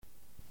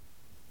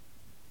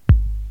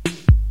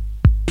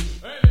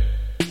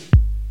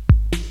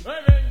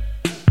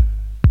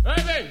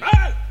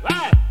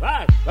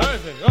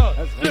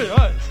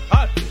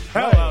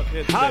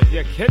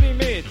kidding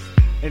me?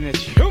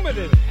 It's humid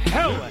as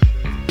hell.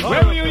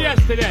 Where were you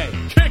yesterday?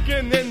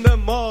 Kicking in the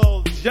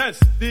mall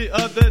just the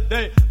other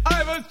day.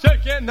 I was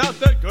checking out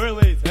the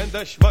girlies and the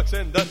schmucks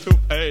and the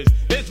toupees.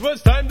 It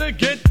was time to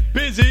get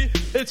busy.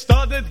 It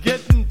started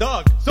getting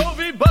dark. So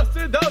we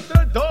busted out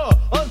the door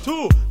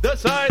onto the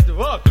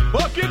sidewalk.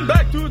 Walking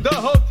back to the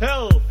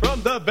hotel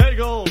from the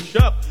bagel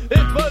shop.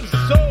 It was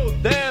so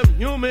damn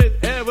humid.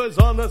 Air was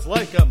on us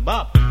like a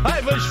mop.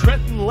 I was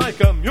shredding like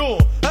a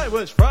mule. I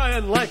was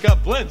frying like a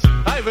blintz.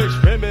 I was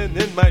swimming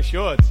in my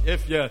shorts,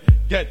 if you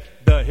get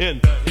the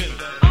hint. Oi,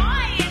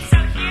 it's so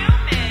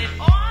humid.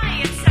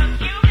 Oi, it's so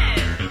humid.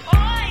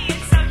 Oi,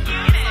 it's so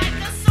humid. It's like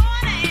the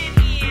sauna in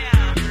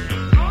here.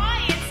 Oi,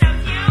 it's so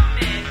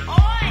humid.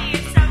 Oi,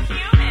 it's so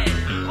humid.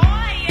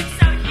 Oi, it's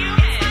so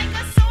humid. It's like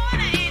a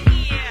sauna in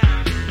here.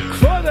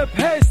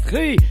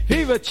 3:15,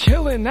 we were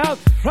chilling out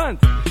front.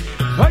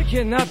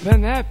 Waking up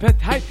an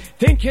appetite,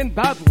 thinking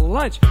about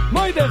lunch.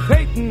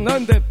 Motivating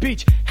on the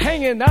beach,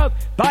 hanging out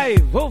by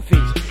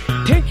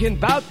Wolfies. Thinking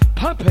about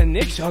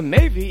pumpernicks or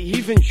maybe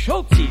even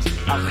Schultzes.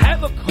 I'll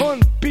have a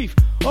corned beef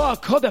or a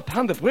quarter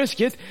pound of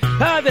brisket.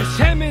 The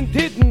salmon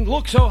didn't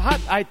look so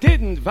hot, I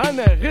didn't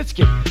wanna risk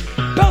it.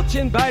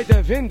 Belching by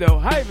the window,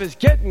 I was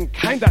getting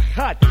kinda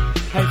hot.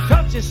 I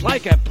felt just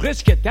like a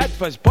brisket that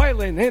was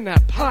boiling in a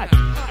pot. Oi,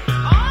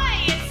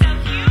 it's so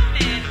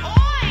humid.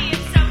 Oi,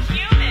 it's so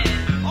humid.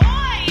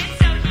 Oi, it's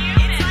so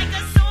humid. It's like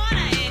a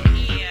sauna in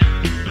here.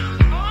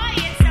 Oi,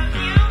 it's so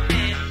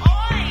humid.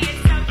 Oi,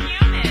 it's so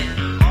humid.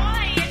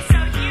 Oi, it's so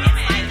humid.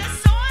 It's like a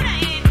sauna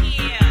in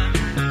here.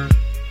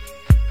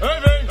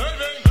 Irving!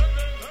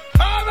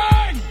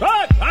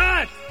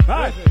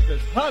 Hot!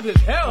 It's hot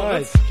as hell.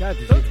 Oh,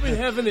 Don't we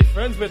have any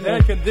friends with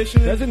air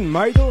conditioning? Doesn't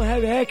Myrtle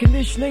have air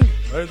conditioning?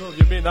 Myrtle?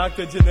 You mean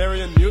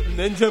octogenarian mutant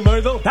ninja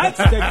Myrtle? That's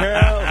the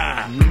girl.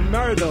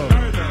 Myrtle.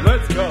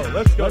 Let's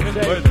go to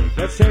Myrtle.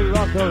 Let's say we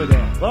walk over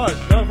there. What?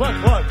 No, what?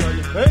 Are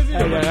you crazy?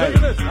 Hey, Look hey,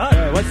 at this.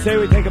 Hot. let's say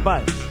we take a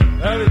bus.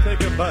 Let me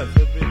take a bus.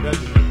 It'd be better.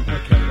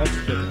 Okay, let's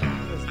get it.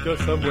 Let's go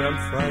somewhere.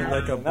 I'm flying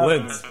like a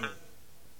blintz.